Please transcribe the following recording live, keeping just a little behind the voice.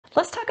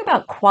Let's talk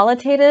about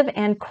qualitative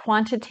and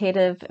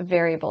quantitative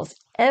variables.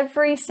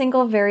 Every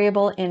single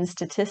variable in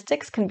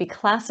statistics can be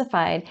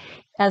classified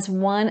as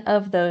one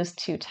of those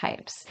two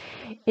types.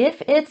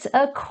 If it's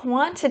a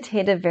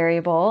quantitative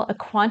variable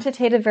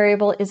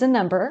is a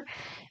number,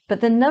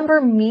 but the number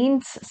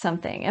means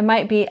something. It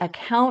might be a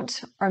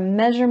count or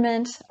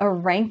measurement, a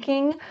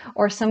ranking,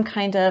 or some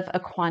kind of a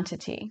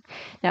quantity.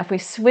 Now, if we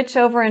switch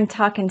over and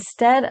talk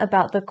instead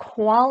about the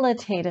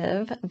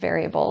qualitative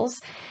variables,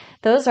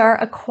 those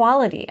are a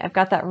quality. I've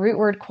got that root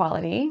word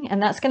quality, and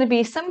that's going to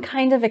be some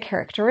kind of a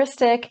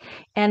characteristic,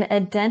 an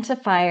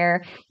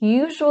identifier.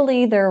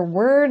 Usually they're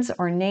words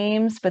or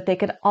names, but they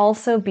could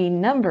also be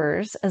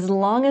numbers as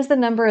long as the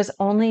number is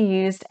only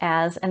used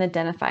as an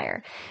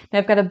identifier. Now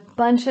I've got a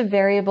bunch of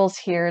variables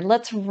here.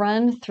 Let's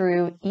run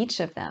through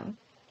each of them.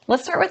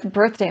 Let's start with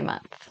birthday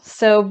month.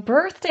 So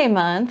birthday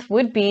month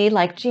would be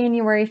like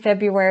January,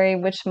 February,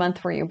 which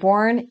month were you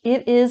born?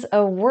 It is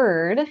a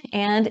word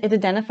and it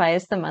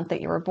identifies the month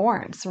that you were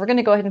born. So we're going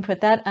to go ahead and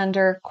put that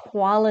under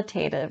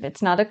qualitative.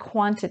 It's not a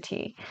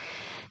quantity.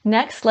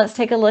 Next, let's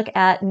take a look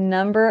at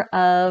number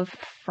of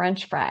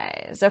French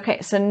fries. Okay,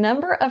 so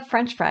number of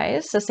French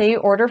fries. So say you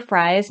order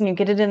fries and you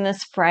get it in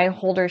this fry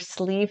holder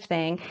sleeve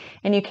thing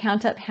and you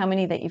count up how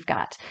many that you've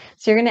got.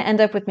 So you're going to end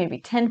up with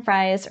maybe 10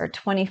 fries or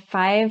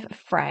 25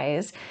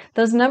 fries.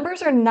 Those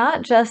numbers are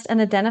not just an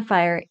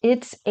identifier,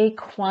 it's a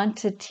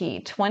quantity.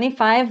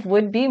 25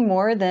 would be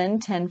more than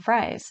 10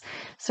 fries.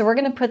 So we're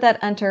going to put that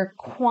under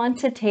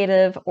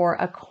quantitative or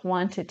a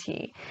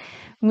quantity.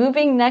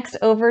 Moving next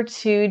over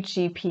to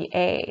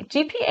GPA.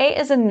 GPA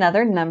is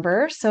another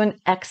number, so an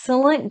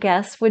excellent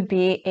guess would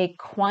be a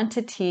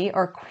quantity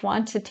or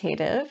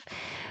quantitative,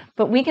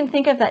 but we can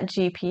think of that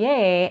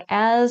GPA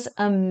as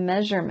a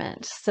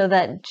measurement. So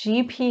that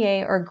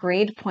GPA or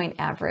grade point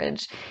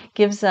average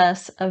gives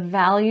us a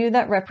value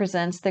that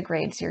represents the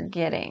grades you're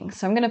getting.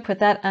 So I'm going to put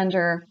that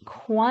under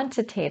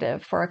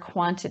quantitative for a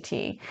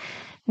quantity.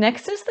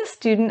 Next is the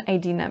student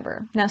ID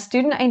number. Now,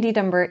 student ID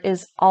number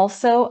is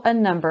also a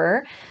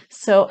number,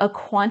 so a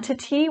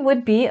quantity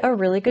would be a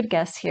really good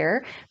guess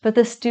here, but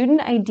the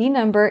student ID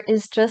number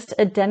is just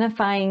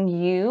identifying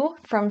you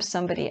from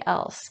somebody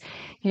else.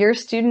 Your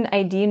student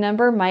ID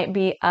number might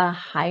be a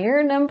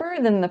higher number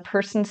than the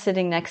person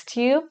sitting next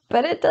to you,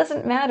 but it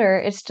doesn't matter.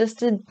 It's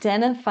just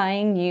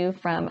identifying you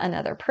from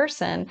another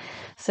person.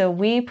 So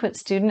we put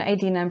student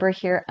ID number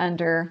here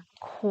under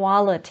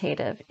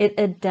qualitative. It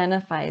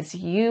identifies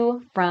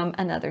you from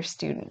another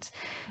student.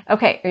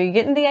 Okay, are you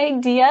getting the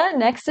idea?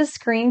 Next is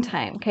screen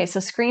time. Okay, so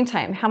screen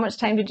time. How much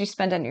time did you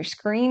spend on your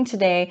screen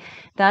today?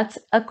 That's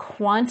a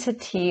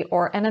quantity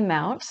or an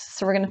amount.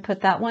 So we're going to put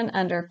that one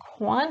under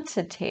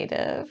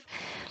quantitative.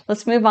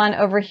 Let's move on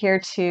over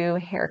here to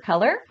hair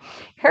color.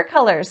 Hair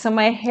color. So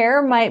my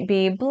hair might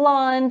be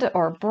blonde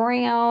or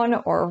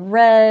brown or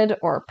red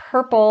or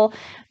purple.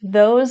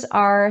 Those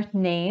are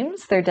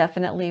names. They're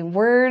definitely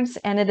words,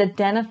 and it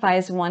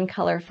identifies one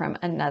color from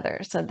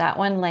another. So that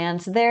one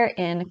lands there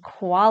in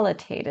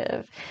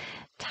qualitative.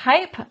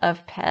 Type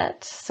of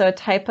pet. So a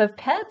type of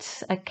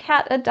pet, a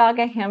cat, a dog,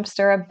 a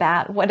hamster, a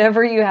bat,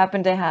 whatever you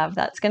happen to have,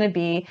 that's going to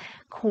be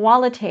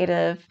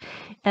qualitative.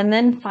 And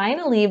then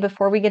finally,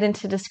 before we get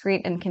into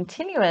discrete and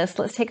continuous,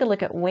 let's take a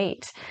look at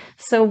weight.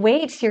 So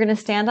weight, you're going to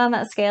stand on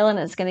that scale and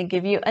it's going to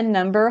give you a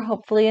number,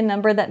 hopefully a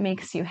number that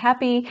makes you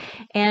happy.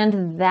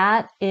 And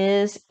that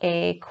is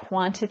a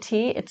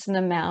quantity. It's an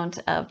amount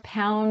of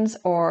pounds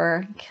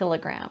or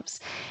kilograms.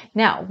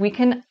 Now, we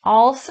can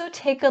also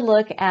take a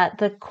look at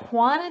the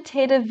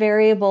quantitative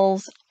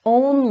variables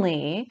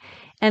only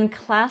and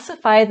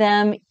classify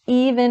them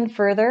even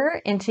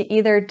further into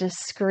either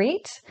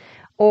discrete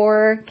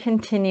or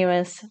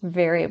continuous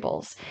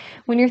variables.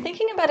 When you're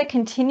thinking about a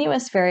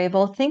continuous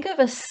variable, think of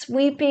a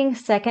sweeping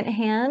second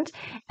hand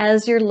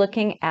as you're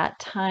looking at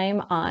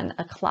time on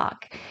a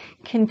clock.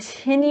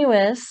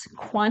 Continuous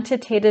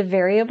quantitative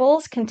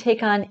variables can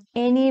take on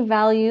any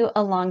value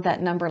along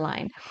that number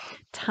line.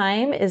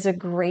 Time is a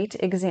great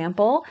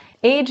example.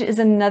 Age is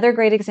another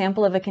great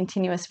example of a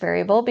continuous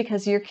variable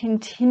because you're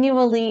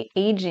continually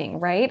aging,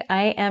 right?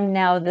 I am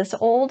now this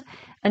old,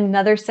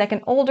 another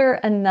second older,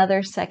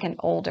 another second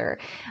older.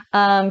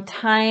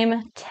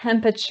 Time,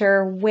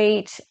 temperature,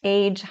 weight,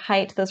 age,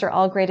 height, those are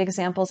all great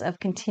examples of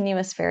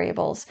continuous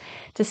variables.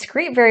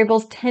 Discrete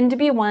variables tend to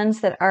be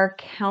ones that are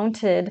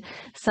counted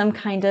some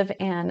kind of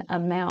an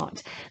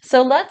amount.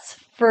 So let's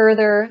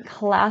further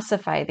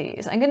classify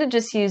these. I'm going to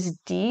just use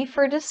D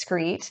for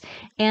discrete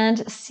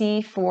and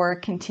C for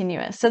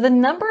continuous. So the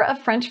number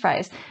of French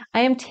fries,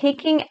 I am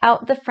taking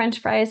out the French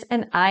fries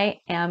and I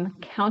am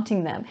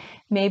counting them.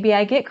 Maybe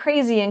I get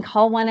crazy and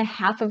call one a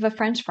half of a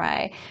French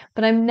fry,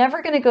 but I'm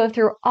never going to go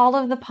through all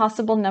of the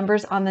possible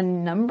numbers on the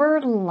number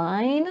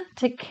line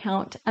to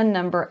count a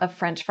number of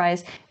French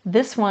fries.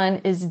 This one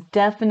is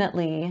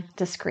definitely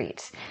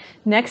discrete.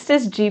 Next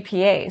is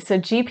GPA. So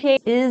GPA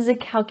is a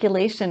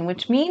calculation,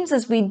 which means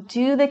as we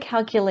do the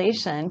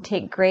calculation,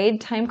 take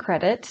grade time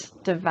credit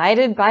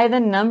divided by the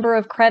number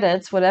of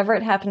credits, whatever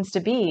it happens to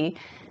be.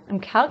 I'm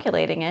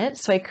calculating it,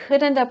 so I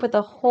could end up with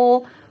a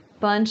whole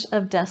bunch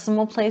of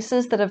decimal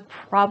places that have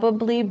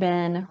probably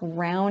been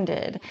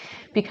rounded.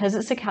 Because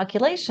it's a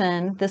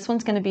calculation, this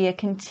one's going to be a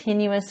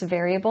continuous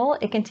variable.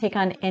 It can take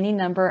on any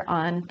number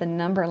on the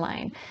number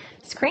line.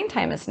 Screen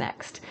time is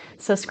next.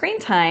 So screen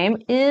time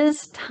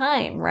is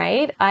time,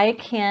 right? I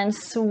can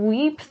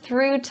sweep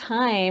through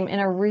time in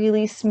a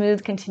really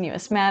smooth,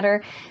 continuous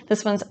manner.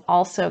 This one's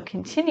also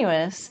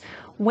continuous.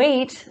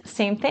 Weight,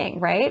 same thing,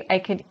 right? I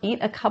could eat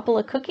a couple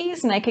of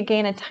cookies and I could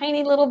gain a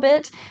tiny little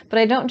bit, but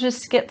I don't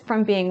just skip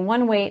from being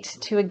one weight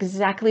to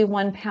exactly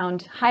 1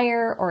 pound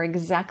higher or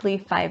exactly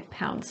 5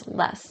 pounds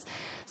less.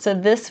 So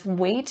this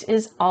weight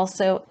is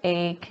also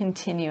a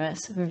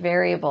continuous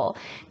variable.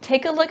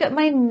 Take a look at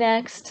my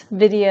next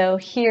video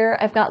here.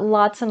 I've got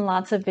lots and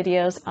lots of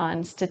videos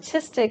on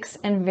statistics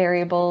and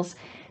variables.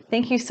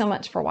 Thank you so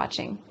much for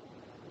watching.